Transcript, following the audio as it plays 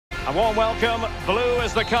A warm welcome. Blue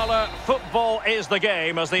is the colour, football is the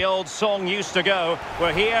game, as the old song used to go.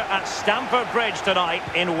 We're here at Stamford Bridge tonight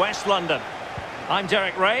in West London. I'm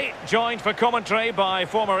Derek Ray, joined for commentary by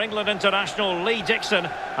former England international Lee Dixon,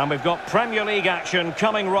 and we've got Premier League action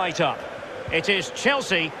coming right up. It is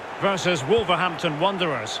Chelsea versus Wolverhampton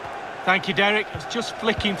Wanderers. Thank you, Derek. I was just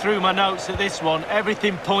flicking through my notes at this one.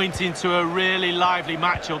 Everything pointing to a really lively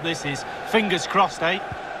matchup this is. Fingers crossed, eh?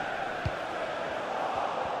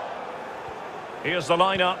 Here's the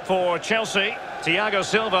lineup for Chelsea. Thiago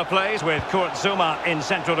Silva plays with Kurt Zouma in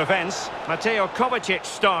central defence. Mateo Kovacic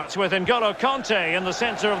starts with N'Golo Kanté in the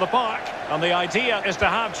centre of the park. And the idea is to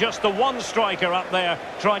have just the one striker up there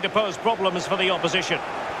trying to pose problems for the opposition.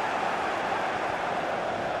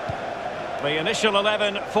 The initial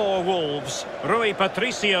 11 for Wolves. Rui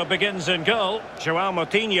Patricio begins in goal. João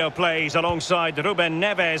Moutinho plays alongside Ruben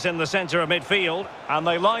Neves in the centre of midfield. And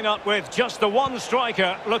they line up with just the one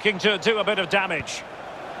striker looking to do a bit of damage.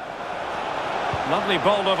 Lovely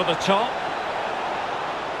ball over the top.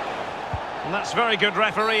 And that's very good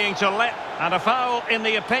refereeing to let. And a foul in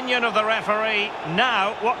the opinion of the referee.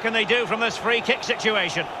 Now, what can they do from this free kick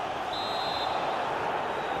situation?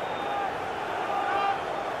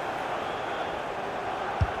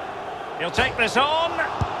 He'll take this on.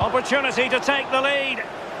 Opportunity to take the lead.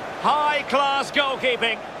 High-class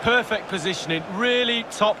goalkeeping. Perfect positioning. Really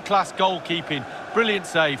top-class goalkeeping. Brilliant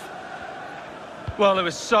save. Well, it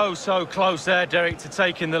was so close there, Derek, to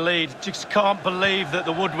taking the lead. Just can't believe that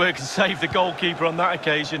the woodwork can save the goalkeeper on that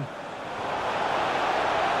occasion.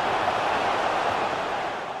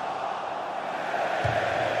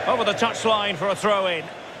 Over the touchline for a throw-in.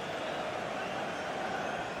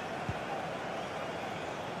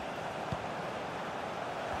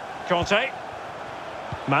 Kanté.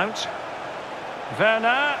 Mount.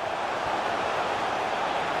 Werner.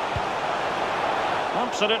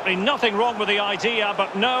 Absolutely nothing wrong with the idea,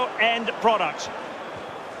 but no end product.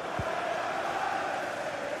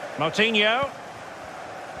 Moutinho.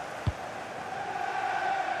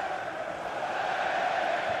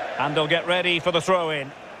 And they'll get ready for the throw-in.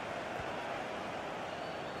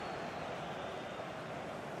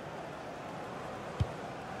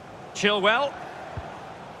 Chilwell.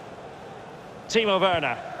 Timo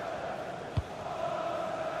Werner.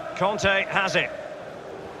 Kanté has it.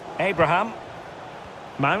 Abraham.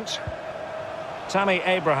 Mount. Tammy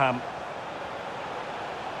Abraham.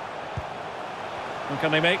 And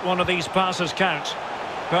can they make one of these passes count?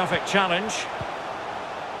 Perfect challenge.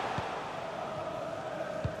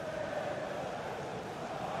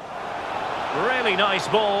 Really nice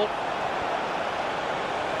ball.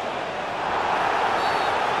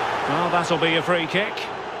 Well, that'll be a free kick.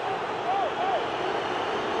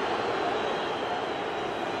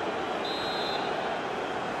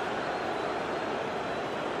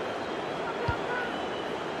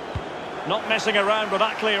 Not messing around with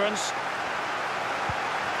that clearance.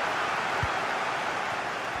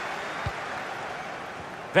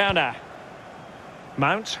 Werner.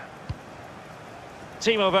 Mount.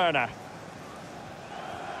 Timo Werner.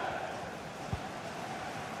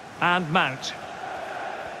 And Mount.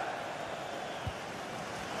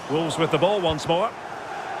 Wolves with the ball once more.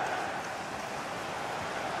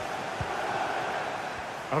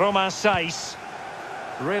 Romain Saiz.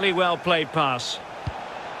 Really well played pass.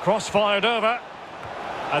 Cross fired over.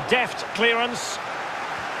 A deft clearance.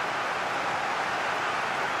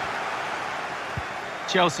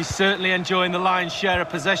 Chelsea certainly enjoying the lion's share of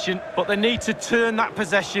possession, but they need to turn that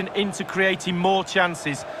possession into creating more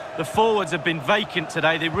chances. The forwards have been vacant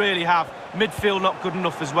today, they really have. Midfield not good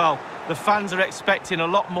enough as well. The fans are expecting a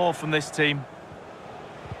lot more from this team.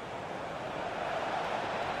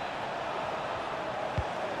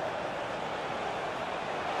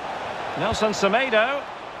 Nelson Semedo.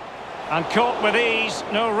 And caught with ease,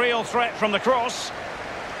 no real threat from the cross.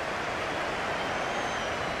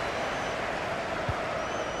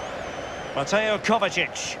 Mateo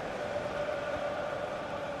Kovacic.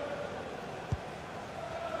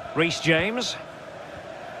 Reece James.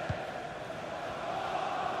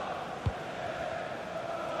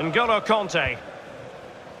 N'Golo Kanté.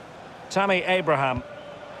 Tammy Abraham.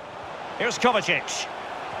 Here's Kovacic.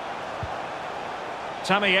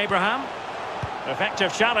 Tammy Abraham.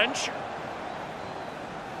 Effective challenge.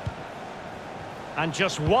 And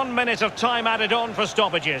just 1 minute of time added on for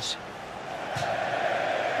stoppages.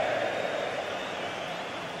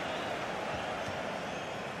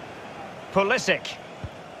 Pulisic.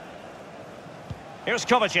 Here's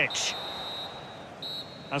Kovacic.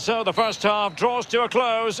 And so the first half draws to a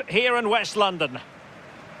close here in West London.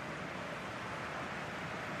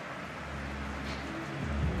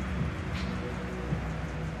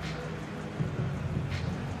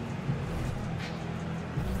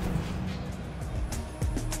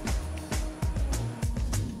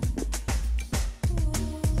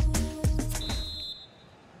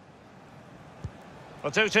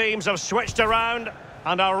 The two teams have switched around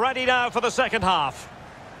and are ready now for the second half.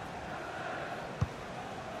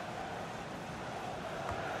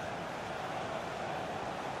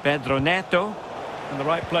 Pedro Neto in the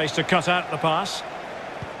right place to cut out the pass.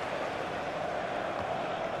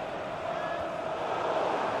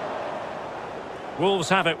 Wolves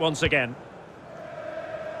have it once again.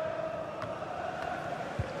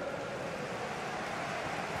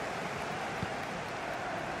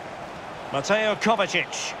 Mateo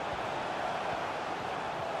Kovacic.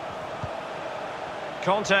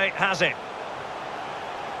 Conte has it.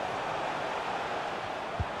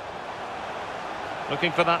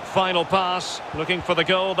 Looking for that final pass, looking for the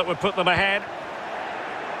goal that would put them ahead.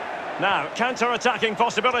 Now, counter-attacking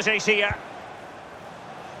possibilities here.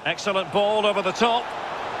 Excellent ball over the top.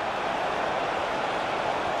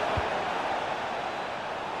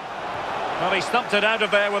 Well, he stumped it out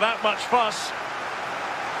of there without much fuss.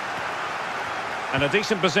 And a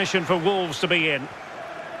decent position for Wolves to be in.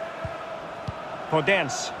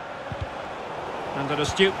 Podence. And an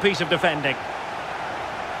astute piece of defending.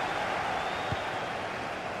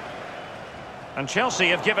 And Chelsea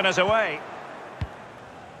have given us away.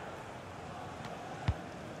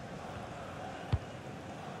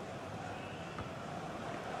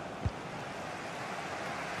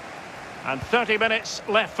 And 30 minutes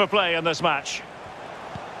left for play in this match.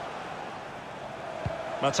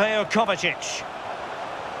 Mateo Kovacic.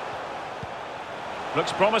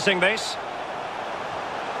 Looks promising, this.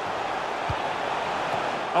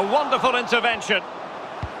 A wonderful intervention.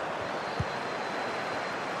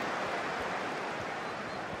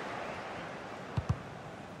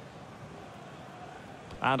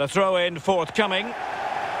 And a throw-in forthcoming.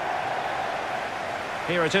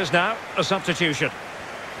 Here it is now, a substitution.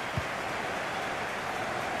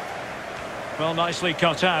 Well, nicely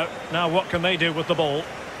cut out. Now what can they do with the ball?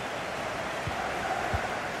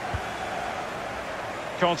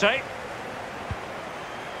 Conte.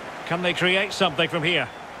 Can they create something from here?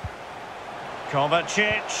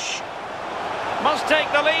 Kovacic. Must take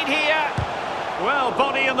the lead here. Well,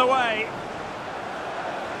 body in the way.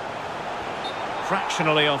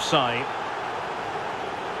 Fractionally offside.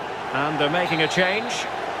 And they're making a change.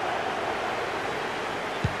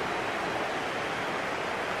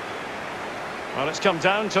 Well, it's come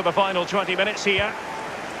down to the final 20 minutes here.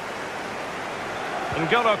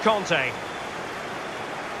 N'Golo Conte.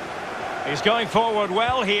 He's going forward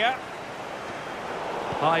well here.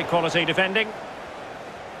 High quality defending.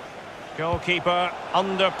 Goalkeeper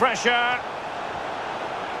under pressure.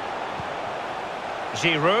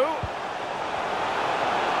 Giroud.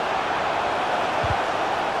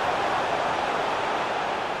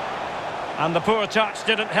 And the poor touch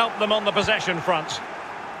didn't help them on the possession front.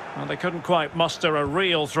 Well, they couldn't quite muster a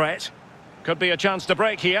real threat. Could be a chance to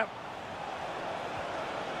break here.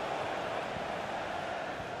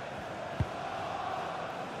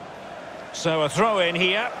 So a throw in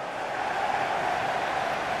here.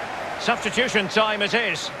 Substitution time it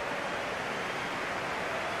is.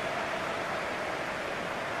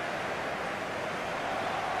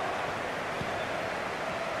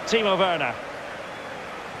 Timo Werner.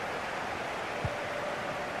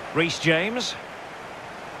 Reece James.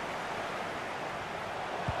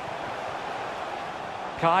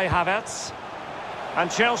 Kai Havertz. And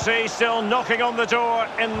Chelsea still knocking on the door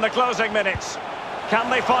in the closing minutes. Can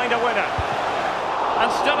they find a winner?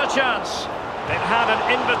 And still a chance. It had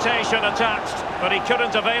an invitation attached, but he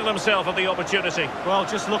couldn't avail himself of the opportunity. Well,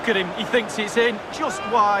 just look at him. He thinks it's in, just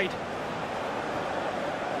wide.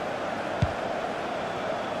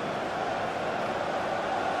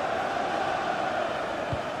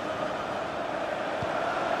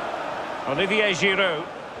 Olivier Giroud.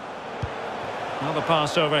 Another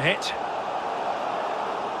pass over hit.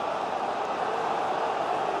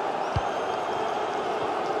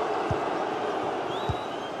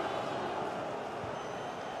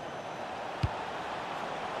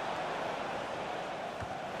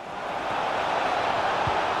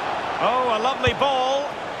 Oh, a lovely ball.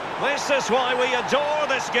 This is why we adore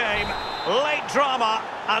this game. Late drama,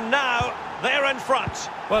 and now they're in front.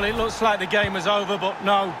 Well, it looks like the game is over, but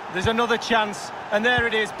no, there's another chance. And there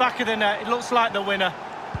it is, back of the net. It looks like the winner.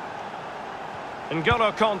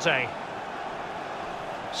 N'Golo Conte.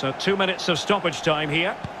 So 2 minutes of stoppage time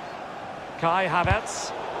here. Kai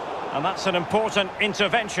Havertz. And that's an important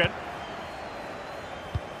intervention.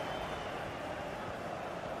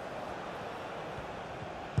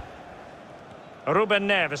 Ruben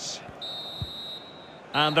Neves.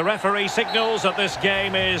 And the referee signals that this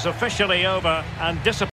game is officially over and disappointing.